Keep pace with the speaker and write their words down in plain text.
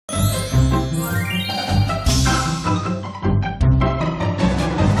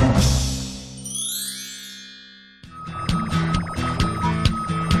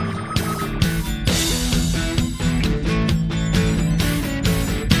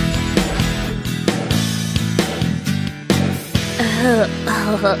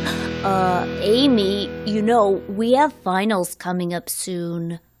Amy, you know, we have finals coming up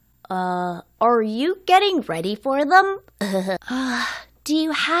soon. Are you getting ready for them? Do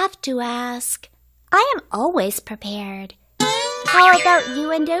you have to ask? I am always prepared. How about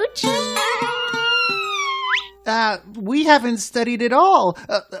you and Ochi? We haven't studied at all,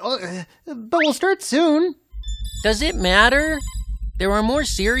 but we'll start soon. Does it matter? There are more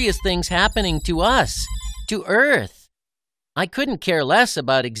serious things happening to us, to Earth. I couldn't care less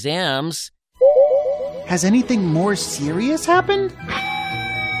about exams. Has anything more serious happened?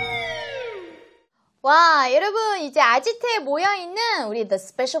 와, 여러분 이제 아지트에 모여있는 우리 The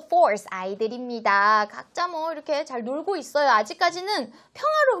Special Force 아이들입니다. 각자 뭐 이렇게 잘 놀고 있어요. 아직까지는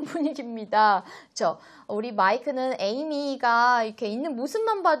평화로운 분위기입니다. 우리 마이크는 에이미가 이렇게 있는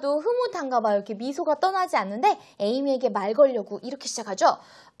모습만 봐도 흐뭇한가 봐요. 이렇게 미소가 떠나지 않는데 에이미에게 말 걸려고 이렇게 시작하죠.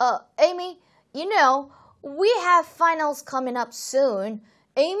 Amy, you know, we have finals coming up soon.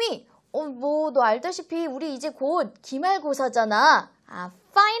 Amy, 너 알다시피 우리 이제 곧 기말고사잖아.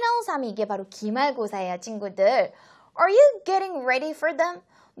 finals 하면 이게 바로 기말고사예요, 친구들. Are you getting ready for them?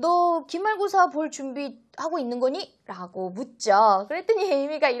 너 기말고사 볼 준비하고 있는 거니? 라고 묻죠. 그랬더니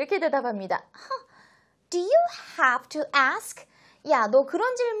에이미가 이렇게 대답합니다. Do you have to ask? 야, 너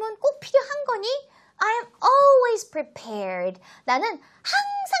그런 질문 꼭 필요한 거니? I am always prepared. 나는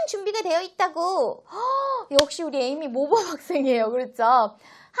항상 준비가 되어 있다고. 역시 우리 에이미 모범 학생이에요. 그렇죠?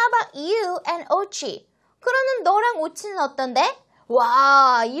 How about you and Ochi? 그러는 너랑 오치는 어떤데?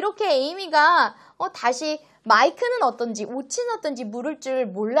 와, 이렇게 에이미가 다시 마이크는 어떤지 오치는 어떤지 물을 줄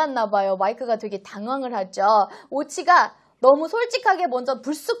몰랐나 봐요. 마이크가 되게 당황을 하죠. 오치가 너무 솔직하게 먼저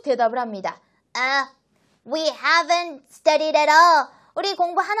불쑥 대답을 합니다. We haven't studied at all. 우리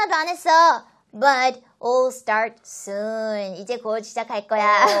공부 하나도 안 했어. But we'll start soon. 이제 곧 시작할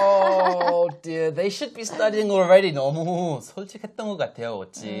거야. Oh dear, they should be studying already. 너무 솔직했던 것 같아요,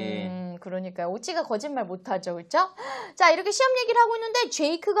 오치. 그러니까요. 오치가 거짓말 못하죠, 그렇죠? 자, 이렇게 시험 얘기를 하고 있는데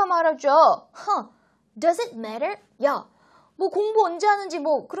제이크가 말하죠. Does it matter? 야, 뭐 공부 언제 하는지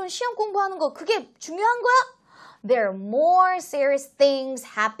뭐 그런 시험 공부하는 거 그게 중요한 거야? There are more serious things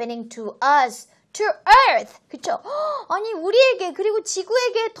happening to us. To Earth. 그쵸? 아니 우리에게 그리고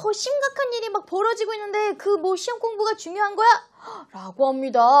지구에게 더 심각한 일이 막 벌어지고 있는데 그 뭐 시험 공부가 중요한 거야? 라고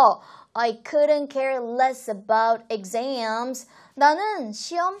합니다. I couldn't care less about exams. 나는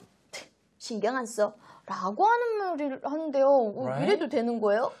시험 신경 안 써. 라고 하는 말을 하는데요. Right? 이래도 되는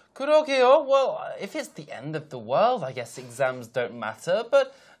거예요? 그러게요. Well, if it's the end of the world, I guess exams don't matter.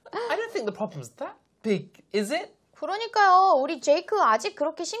 But I don't think the problem's that big, is it? 그러니까요. 우리 제이크 아직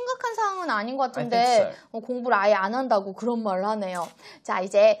그렇게 심각한 상황은 아닌 것 같은데 공부를 아예 안 한다고 그런 말을 하네요. 자,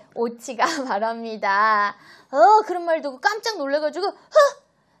 이제 오치가 말합니다. 그런 말 듣고 깜짝 놀래가지고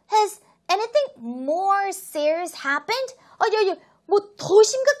Has anything more serious happened? 뭐 더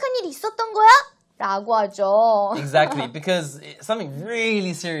심각한 일이 있었던 거야? 라고 하죠. Exactly, because something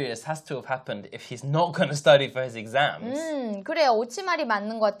really serious has to have happened if he's not going to study for his exams. 그래요. 오치 말이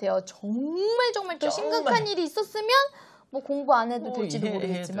맞는 것 같아요. 정말 더 심각한 일이 있었으면 뭐 공부 안 해도 될지도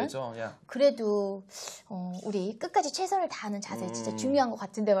모르겠지만 되죠, yeah. 그래도 우리 끝까지 최선을 다하는 자세 진짜 중요한 것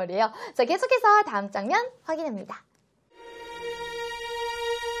같은데 말이에요. 자, 계속해서 다음 장면 확인합니다.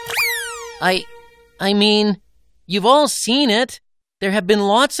 I mean, you've all seen it. There have been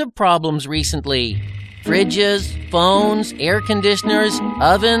lots of problems recently. Fridges, phones, air conditioners,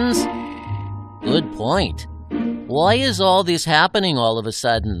 ovens. Good point. Why is all this happening all of a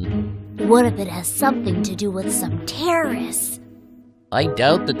sudden? What if it has something to do with some terrorists? I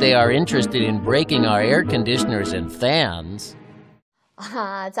doubt that they are interested in breaking our air conditioners and fans.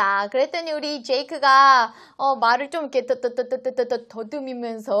 자, 그랬더니 우리 제이크가 말을 좀 이렇게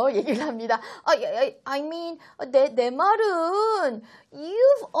더듬이면서 얘기를 합니다. I mean, 내 말은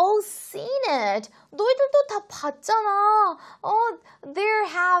You've all seen it. 너희들도 다 봤잖아. There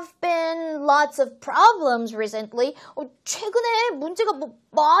have been lots of problems recently. 최근에 문제가 뭐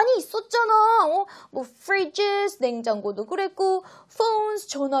많이 있었잖아. 뭐 fridges, 냉장고도 그랬고, phones,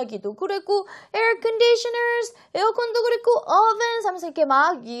 전화기도 그랬고, air conditioners, 에어컨도 그랬고, ovens 하면서 이렇게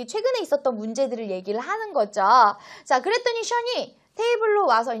막 최근에 있었던 문제들을 얘기를 하는 거죠. 자, 그랬더니 션이 테이블로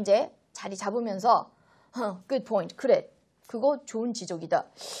와서 이제 자리 잡으면서 good point. 그래. 그거 좋은 지적이다.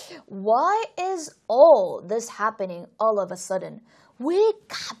 Why is all this happening all of a sudden? 왜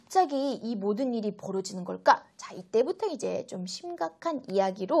갑자기 이 모든 일이 벌어지는 걸까? 자, 이때부터 이제 좀 심각한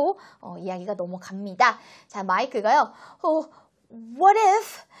이야기로 이야기가 넘어갑니다. 자, 마이크가요. What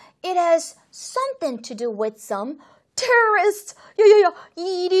if it has something to do with some terrorists? 야야야,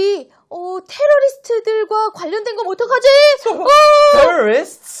 이 일이 테러리스트들과 관련된 거면 어떡하지?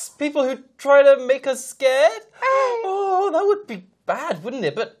 Terrorists? People who try to make us scared? Oh, that would be bad, wouldn't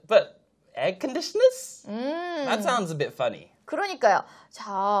it? But air conditioners? That sounds a bit funny. 그러니까요.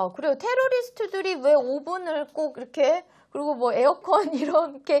 자, 그래요. 테러리스트들이 왜 오븐을 꼭 이렇게 그리고 뭐 에어컨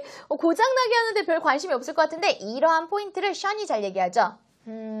이렇게 고장나게 하는데 별 관심이 없을 것 같은데 이러한 포인트를 션이 잘 얘기하죠.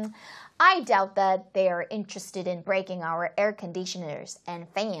 I doubt that they are interested in breaking our air conditioners and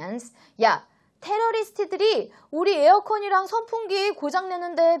fans. 야, 테러리스트들이 우리 에어컨이랑 선풍기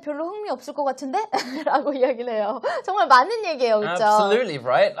고장내는데 별로 흥미 없을 것 같은데? 라고 이야기를 해요. 정말 맞는 얘기예요. 그렇죠? Absolutely,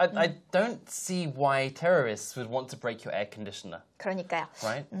 right? I don't see why terrorists would want to break your air conditioner. 그러니까요.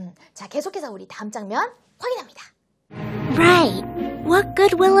 Right? 자, 계속해서 우리 다음 장면 확인합니다. Right. What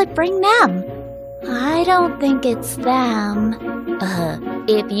good will it bring them? I don't think it's them.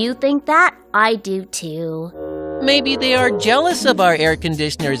 If you think that, I do too. Maybe they are jealous of our air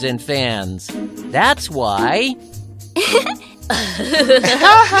conditioners and fans. That's why.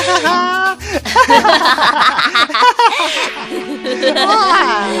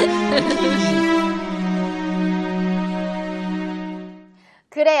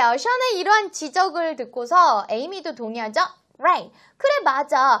 그래요. 션의 이러한 지적을 듣고서 에이미도 동의하죠? Right. 그래,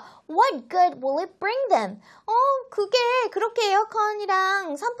 맞아. What good will it bring them? 그게 그렇게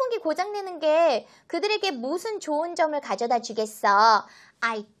에어컨이랑 선풍기 고장내는 게 그들에게 무슨 좋은 점을 가져다 주겠어.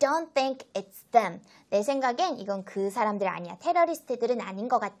 I don't think it's them. 내 생각엔 이건 그 사람들 아니야. 테러리스트들은 아닌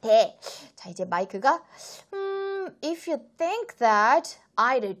것 같아. 자, 이제 마이크가 If you think that,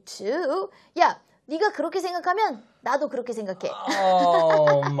 I do too. 야, 네가 그렇게 생각하면 나도 그렇게 생각해.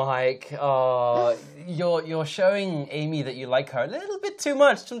 Oh, Mike. You're showing Amy that you like her a little bit too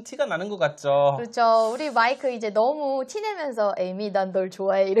much. 좀 티가 나는 것 같죠? 그렇죠. 우리 마이크 이제 너무 티내면서 에이미 난 널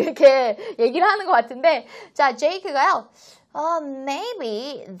좋아해 이렇게 얘기를 하는 것 같은데 자, 제이크가요.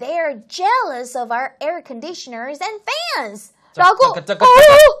 Maybe they're jealous of our air conditioners and fans. 라고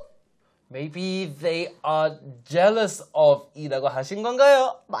Maybe they are jealous of 이라고 하신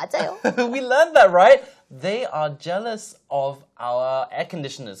건가요? 맞아요. We learned that, right? They are jealous of our air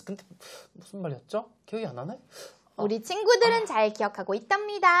conditioners. 근데 무슨 말이었죠? 기억이 안 나네? 우리 친구들은 잘 기억하고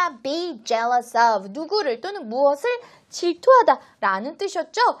있답니다. Be jealous of 누구를 또는 무엇을 질투하다 라는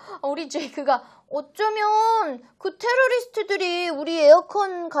뜻이었죠. 우리 제이크가 어쩌면 그 테러리스트들이 우리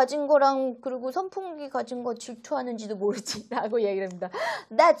에어컨 가진 거랑 그리고 선풍기 가진 거 질투하는지도 모르지 라고 얘기를 합니다.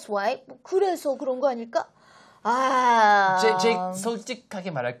 That's why. 그래서 그런 거 아닐까? 제이크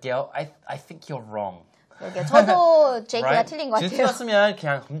솔직하게 말할게요. I think you're wrong. 저도 제이크가 right? 틀린 것 같아요. 질투했으면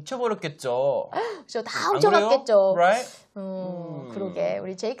그냥 훔쳐버렸겠죠. 저 다 훔쳐갔겠죠. Right? 그러게.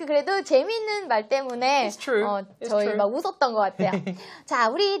 우리 제이크 그래도 재미있는 말 때문에 It's true. It's 저희 true. 막 웃었던 것 같아요. 자,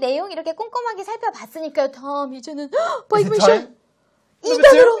 우리 내용 이렇게 꼼꼼하게 살펴봤으니까요. 다음 이제는 바이브레이션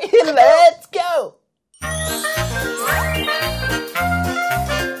 2단으로 Let's go!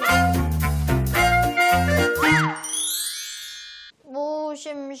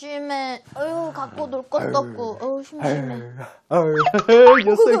 심심해. 어휴, 갖고 놀 것도 없고. 어휴, 심심해.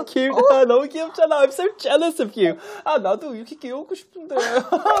 You're so cute. 너무 귀엽잖아. I'm so jealous of you. 나도 이렇게 귀여우고 싶은데. I'm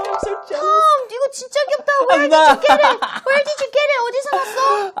so jealous. 이거 진짜 귀엽다. Where did you get it? Where did you get it? 어디서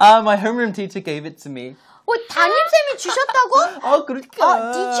났어? My homeroom teacher gave it to me. 담임쌤이 주셨다고?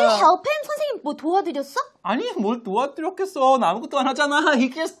 그러니까. Did you help him? 선생님 뭐 도와드렸어? 아니, 뭘 도와드렸겠어. 나 아무것도 안 하잖아.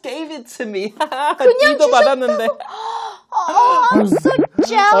 He just gave it to me. 그냥 도 받았는데. I'm so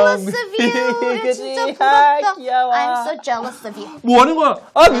jealous of you. 그치? 진짜 부럽다. 귀여워. I'm so jealous of you. 뭐 하는 거야?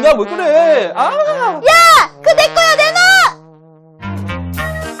 누나 왜 그래? 야! 그 내 거야, 내놔!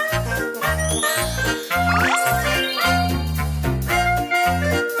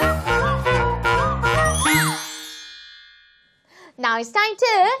 Now it's time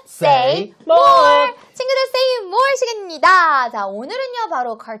to say more. 친구들 say more 시간입니다. 자, 오늘은요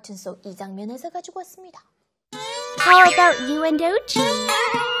바로 카툰 속 이 장면에서 가지고 왔습니다. How about you and OG?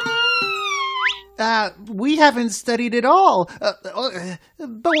 We haven't studied at all,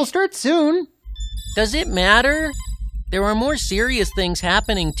 but we'll start soon. Does it matter? There are more serious things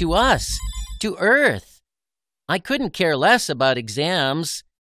happening to us, to Earth. I couldn't care less about exams.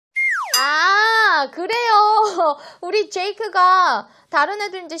 그래요. 우리 제이크가 다른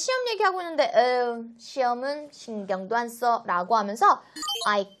애들 이제 시험 얘기하고 있는데 시험은 신경도 안 써 라고 하면서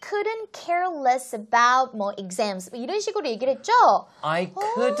I couldn't care less about more exams 이런 식으로 얘기를 했죠. I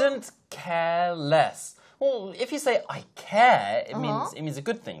couldn't care less. Well, if you say I care, it means a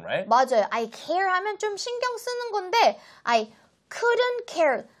good thing, right? 맞아요. I care 하면 좀 신경 쓰는 건데 I couldn't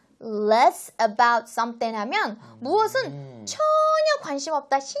care less about something 하면 무엇은 전혀 관심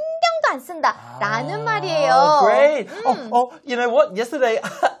없다, 신경도 안 쓴다 라는 말이에요. Great. You know what? Yesterday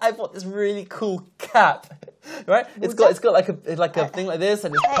I bought this really cool cap. Right? It's got like a thing like this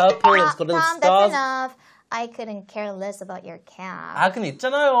and it's purple and it's got little Tom, stars. that's enough. I couldn't care less about your cap. 아, 근데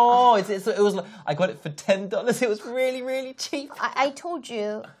있잖아요. It was like, I got it for $10. It was really, really cheap. I told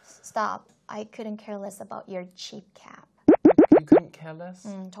you. Stop. I couldn't care less about your cheap cap. You couldn't care less?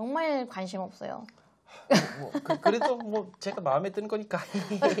 정말 관심 없어요. 그래도 뭐 제가 마음에 드는 거니까.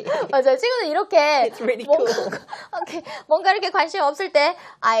 맞아요. 친구는 이렇게 It's really cool. 뭔가 이렇게 관심 없을 때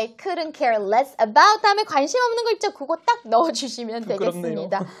I couldn't care less about 다음에 관심 없는 거 있죠? 그거 딱 넣어주시면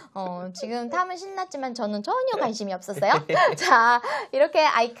되겠습니다. 지금 탐은 신났지만 저는 전혀 관심이 없었어요. 자, 이렇게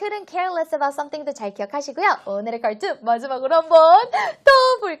I couldn't care less about something도 잘 기억하시고요. 오늘의 cartoon 마지막으로 한번 또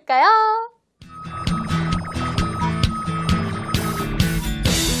볼까요?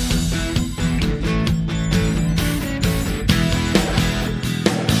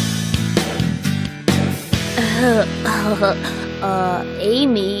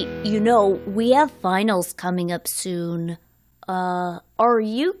 Amy, you know, we have finals coming up soon. Are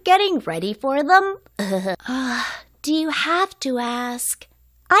you getting ready for them? Do you have to ask?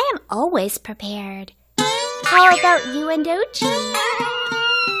 I am always prepared. How about you and Ochi?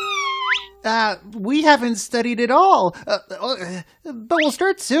 We haven't studied at all, but we'll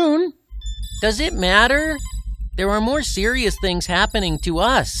start soon. Does it matter? There are more serious things happening to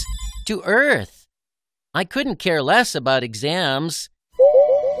us, to Earth. I couldn't care less about exams.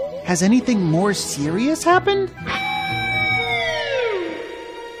 Has anything more serious happened?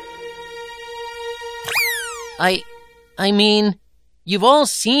 I mean, you've all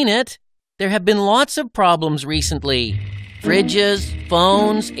seen it. There have been lots of problems recently. Fridges,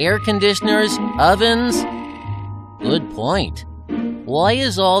 phones, air conditioners, ovens. Good point. Why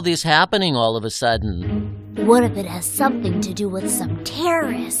is all this happening all of a sudden? What if it has something to do with some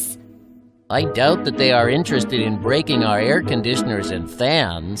terrorists? I doubt that they are interested in breaking our air conditioners and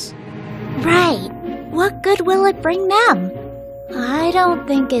fans. Right. What good will it bring them? I don't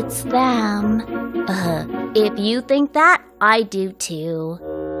think it's them. If you think that, I do too.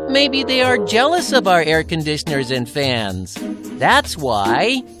 Maybe they are jealous of our air conditioners and fans. That's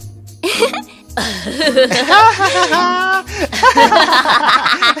why.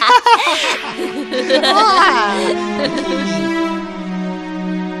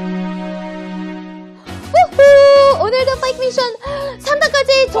 오늘도 파이크 미션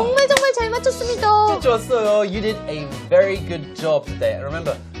 3단까지 정말 잘 맞췄습니다. 좋았어요. You did a very good job today. And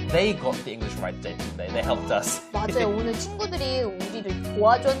remember, they got the English right today, didn't they? They helped us. 맞아요. 오늘 친구들이 우리를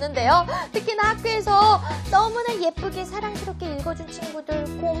도와줬는데요. 특히나 학교에서 너무나 예쁘게 사랑스럽게 읽어준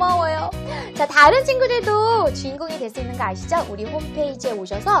친구들 고마워요. 자, 다른 친구들도 주인공이 될 수 있는 거 아시죠? 우리 홈페이지에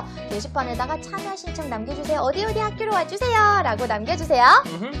오셔서 게시판에다가 참여 신청 남겨주세요. 어디 학교로 와주세요 라고 남겨주세요.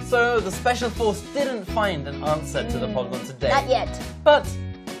 So the special force didn't find an answer to the problem today. Not yet. But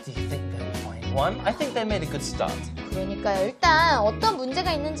do you think they will find one? I think they made a good start. 그러니까요. 일단 어떤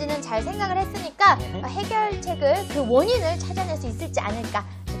문제가 있는지는 잘 생각을 했으니까 해결책을 그 원인을 찾아낼 수 있을지 않을까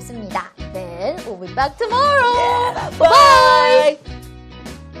싶습니다. Then we'll be back tomorrow. Yeah. Bye.